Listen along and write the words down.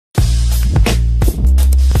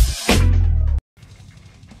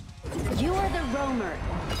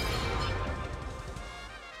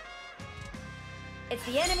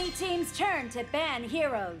It's the enemy team's turn to ban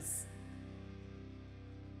heroes.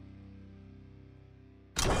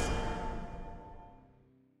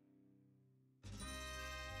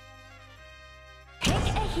 Pick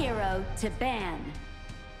a hero to ban.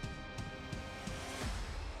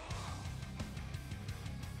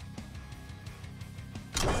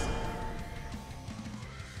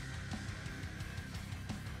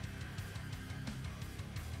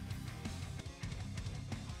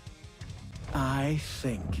 I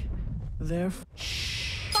think. Therefore,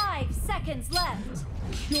 5 seconds left.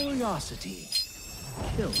 curiosity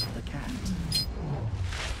killed the cat.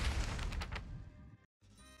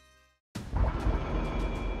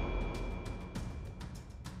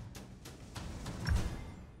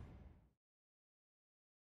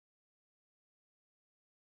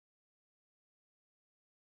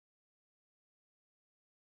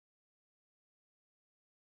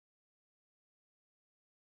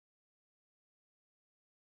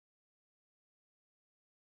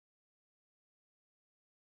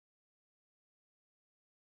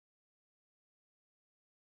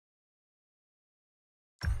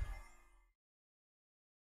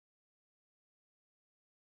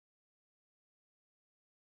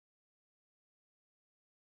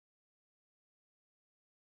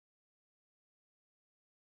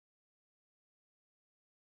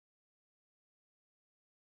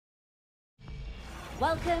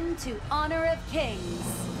 Welcome to Honor of Kings.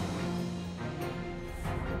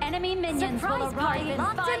 Enemy minions will arrive in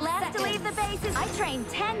 5 seconds. Last to leave the bases. I trained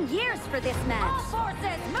 10 years for this match. All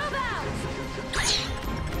forces, move out!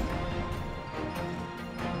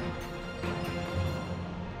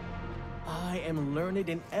 I am learned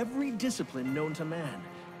in every discipline known to man.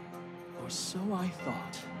 Or so I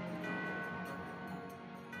thought.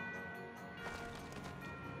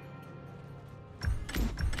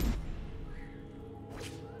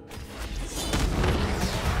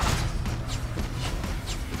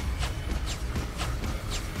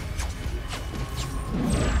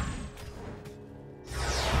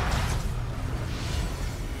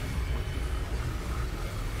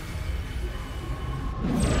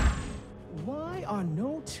 Are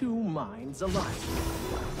no two minds alike.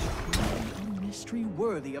 A mystery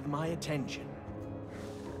worthy of my attention.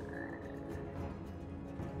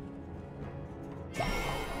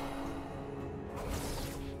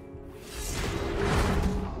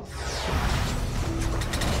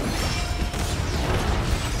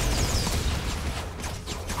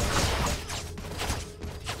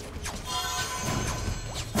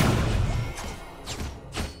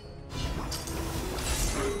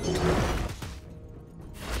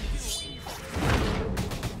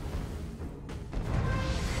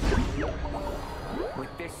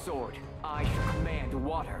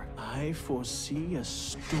 I foresee a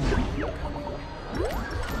storm coming, and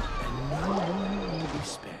no one will be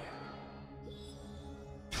spared.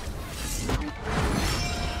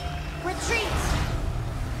 Retreat!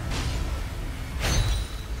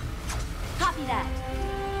 Copy that.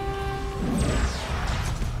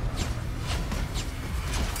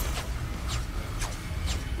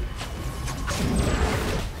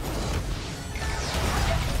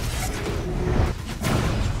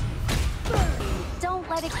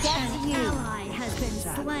 Let it get to you. An ally has been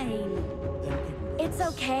slain. It's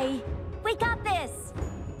okay. We got this.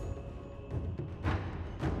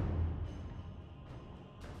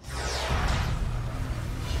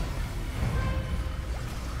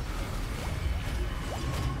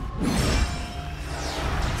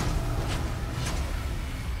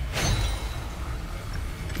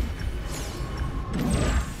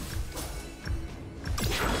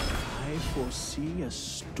 I foresee a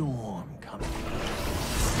storm coming.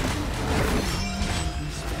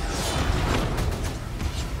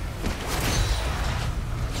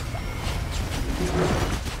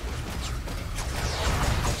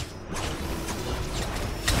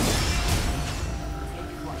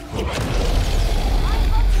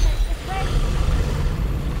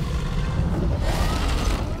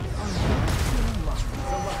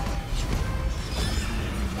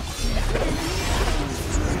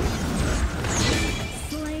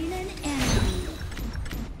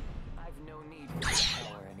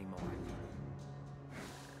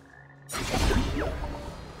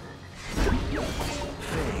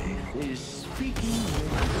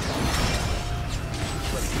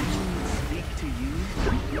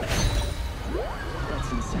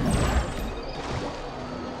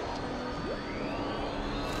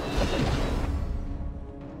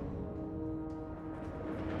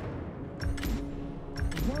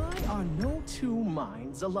 Are no two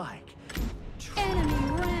minds alike. Enemy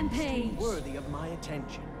rampage! Worthy of my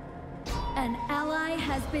attention. An ally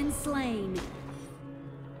has been slain.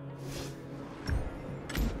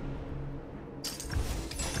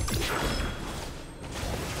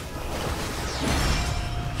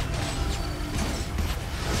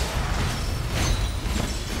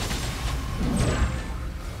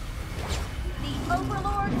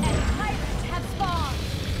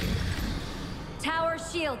 Your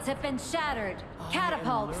shields have been shattered. I am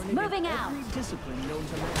Catapults learning moving in out. every discipline known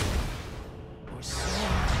to man. Or so.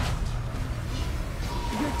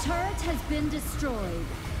 Your turret has been destroyed.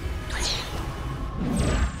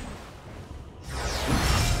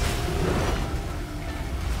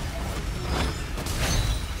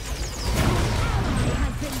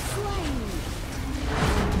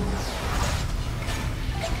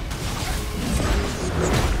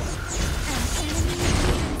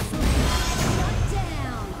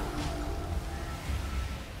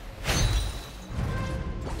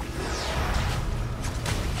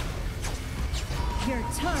 Your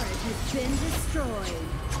turret has been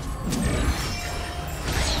destroyed.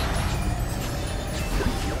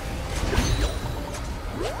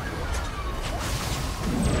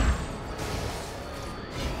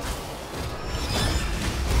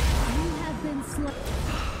 You have been slain.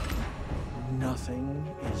 Nothing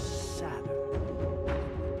is sadder.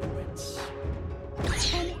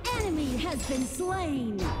 An enemy has been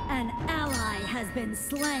slain. An ally has been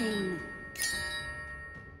slain.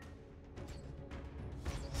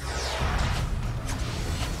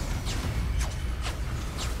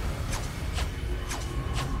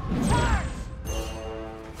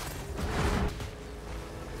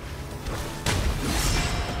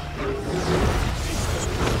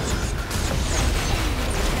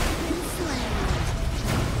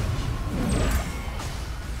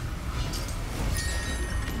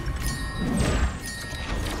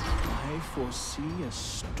 I foresee a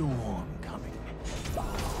storm coming.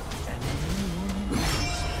 And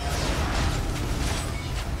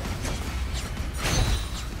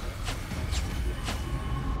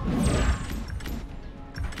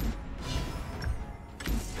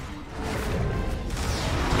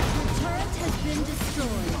The turret has been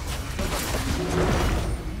destroyed.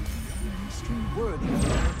 mystery worthy of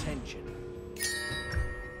my attention.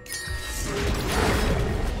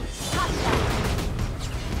 Copy that.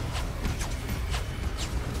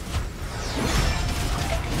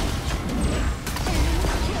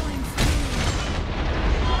 Killing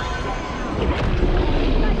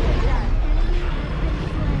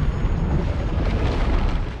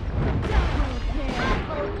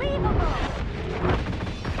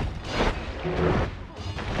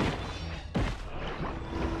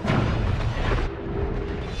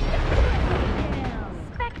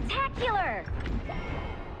Spectacular!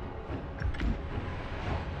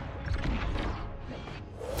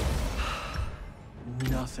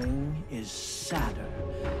 Nothing is sadder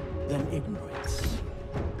than ignorance.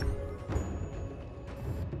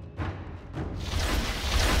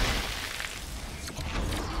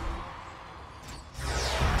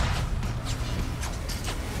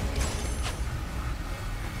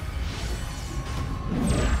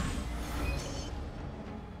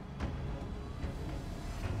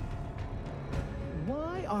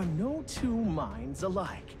 Why are no two minds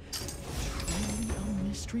alike? Truly a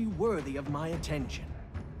mystery worthy of my attention.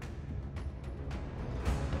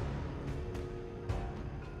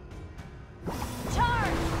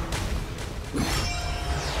 charge!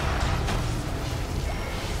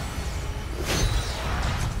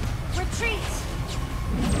 Retreat!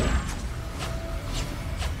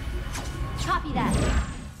 Copy that.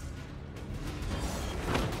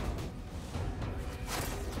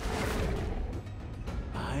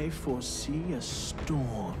 I foresee a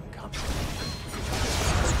storm coming.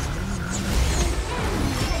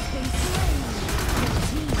 Has been slain. Your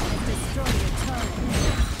team has destroyed a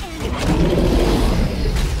turret.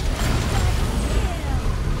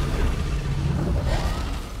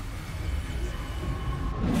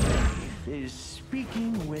 Faith is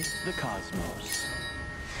speaking with the cosmos.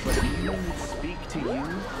 But humans speak to you?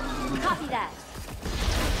 Copy that.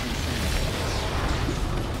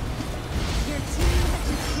 Your team has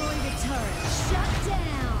destroyed a turret. Shut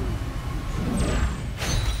down.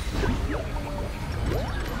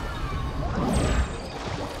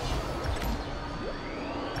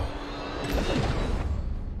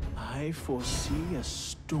 I foresee a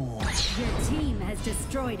storm. Your team has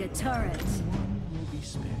destroyed a turret. One will be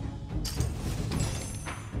spared.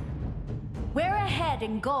 We're ahead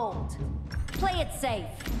in gold. Play it safe.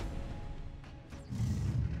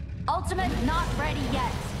 Ultimate not ready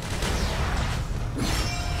yet.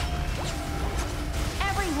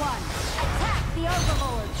 Everyone, attack the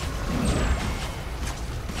Overlord!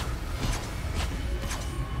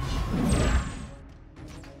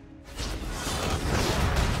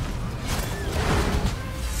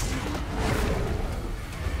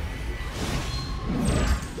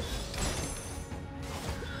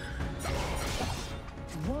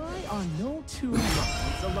 Why are no two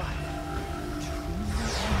minds alike? Truly a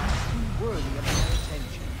mystery worthy of my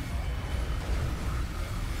attention.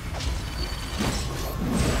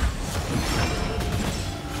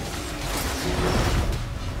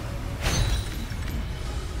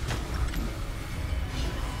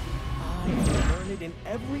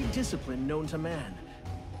 every discipline known to man.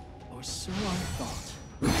 Or so I thought.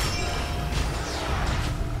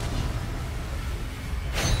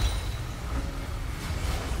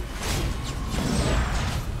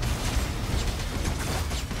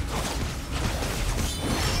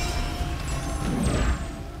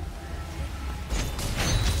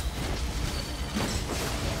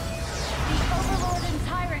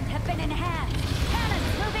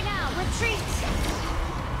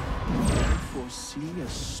 See a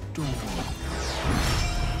storm.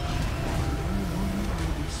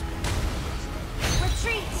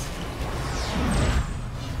 Retreat!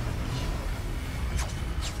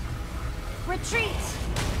 Retreat!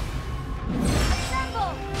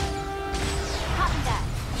 Assemble! Copy that.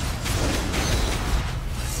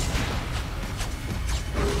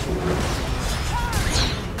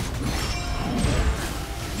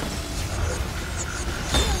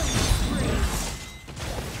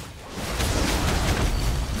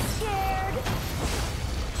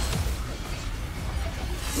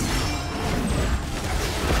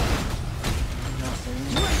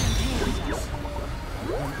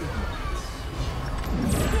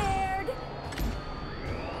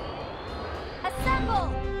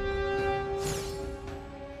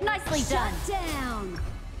 Nicely done. Shut down.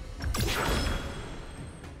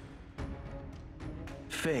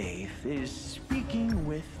 Faith is speaking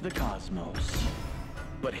with the cosmos.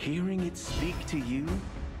 But hearing it speak to you?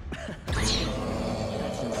 That's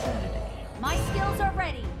insanity. My skills are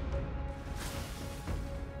ready.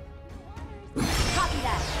 Copy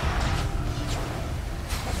that.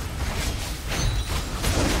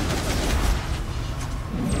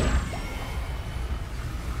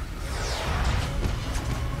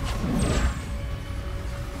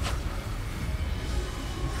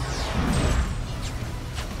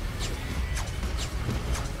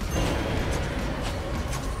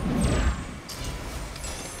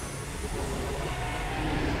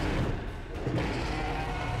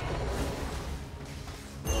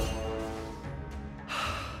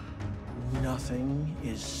 Nothing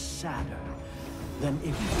is sadder than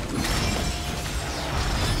ignorance.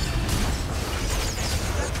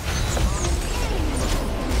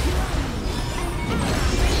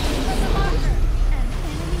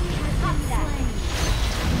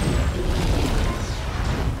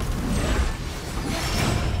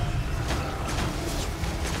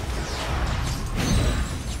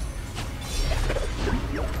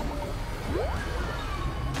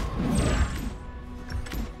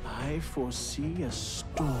 I foresee a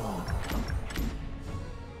storm coming,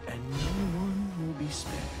 and no one will be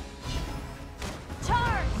spared.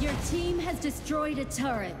 Charge! Your team has destroyed a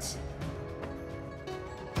turret.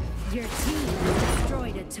 Your team has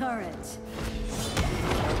destroyed a turret.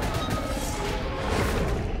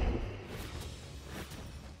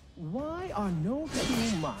 Why are no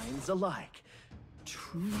two minds alike?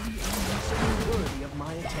 Truly worthy of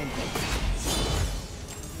my attention.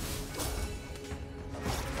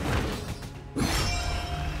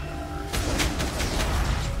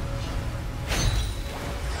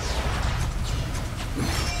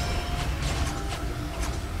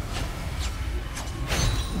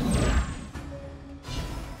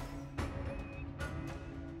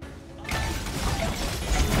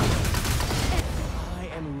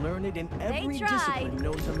 Learned in every discipline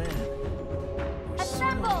known to man.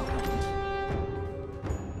 Assemble!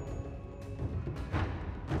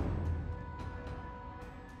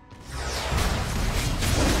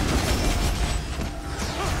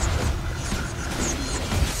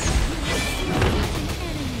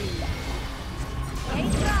 They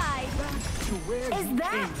tried. Is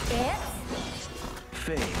that it?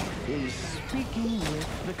 Faith is speaking with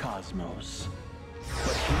the cosmos.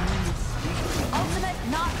 But hearing it speak Ultimate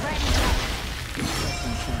not ready yet. That's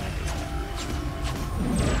insanity.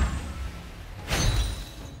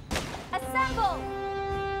 Assemble!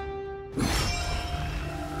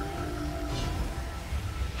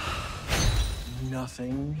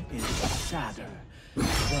 Nothing is sadder than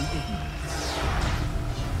ignorance.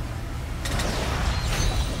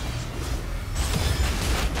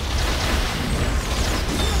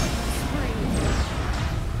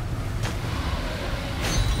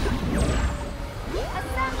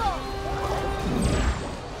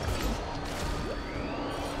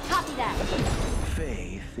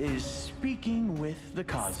 Faith is speaking with the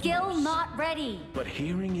cosmos. Skill not ready. But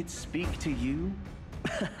hearing it speak to you?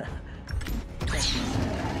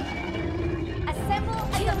 Assemble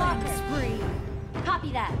at the locker. Spree.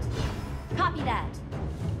 Copy that. Copy that.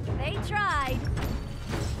 They tried.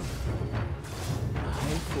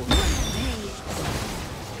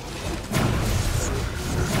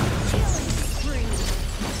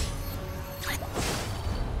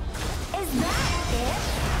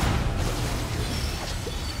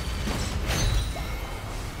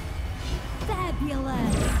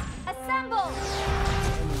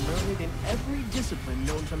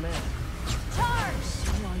 a man. Charge!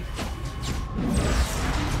 So I thought.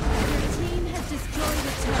 Your team has destroyed a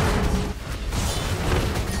turret.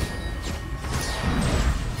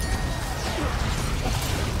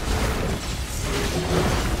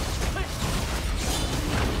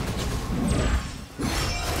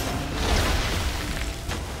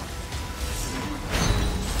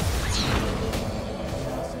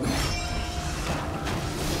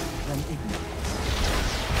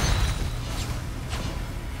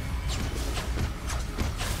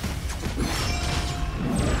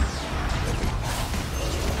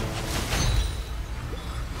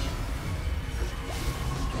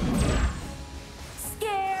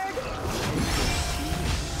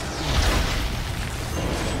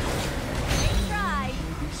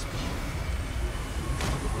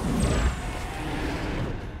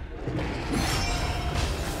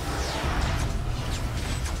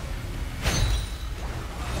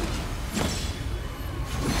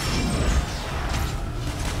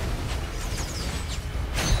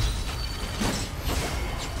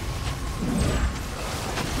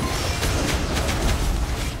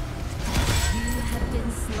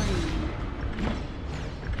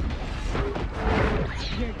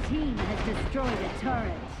 Destroyed a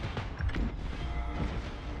turret.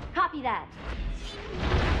 Copy that.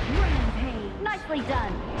 Rampage. Nicely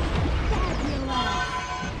done. Fabulous.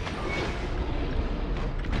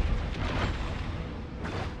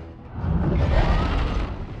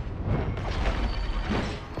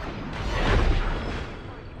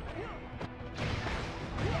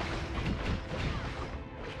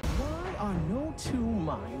 Why are no two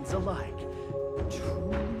minds alike?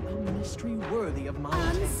 Truly a mystery worthy of my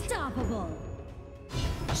attention. Unstoppable.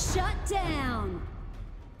 Shut down.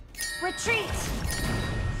 Retreat!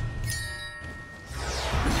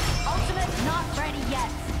 Ultimate not ready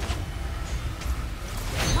yet.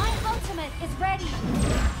 My ultimate is ready.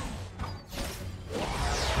 I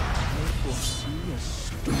foresee a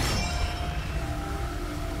storm,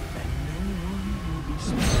 and no one will be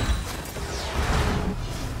spared.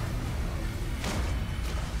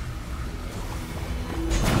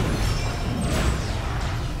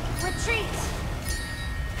 Retreat!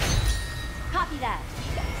 Copy that.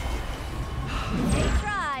 They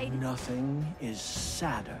tried. Nothing is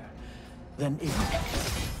sadder than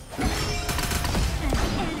ignorance. An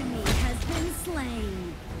enemy has been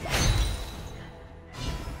slain.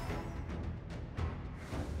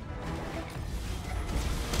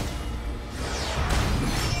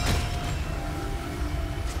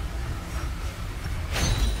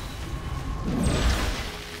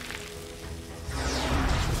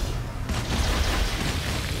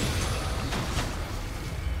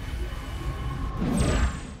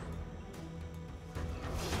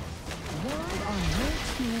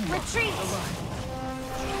 Retreat!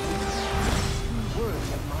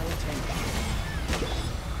 Worthy of my attention.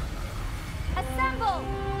 Assemble!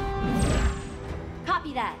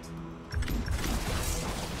 Copy that.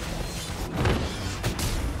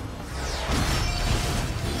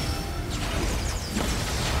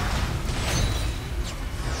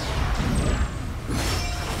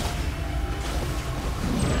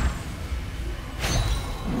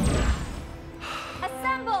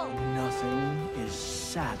 Assemble! Nothing is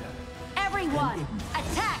sadder. Everyone,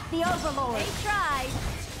 attack the Overlord! They tried.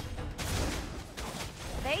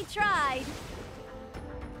 They tried.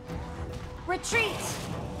 Retreat!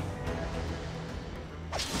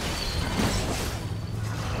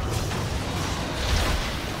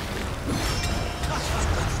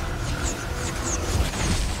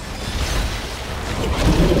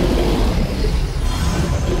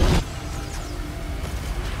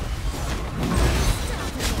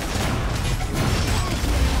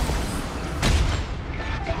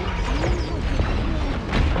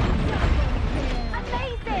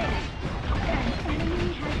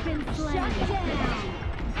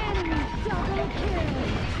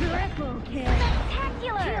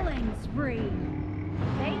 Killing spree.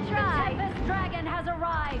 They tried. The Tempest Dragon has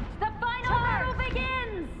arrived. The final battle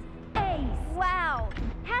begins. Ace. Wow.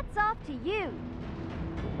 Hats off to you.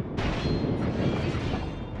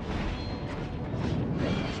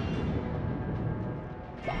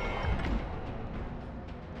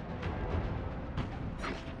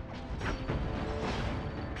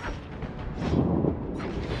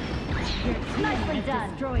 Nicely done.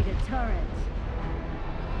 Destroyed a turret.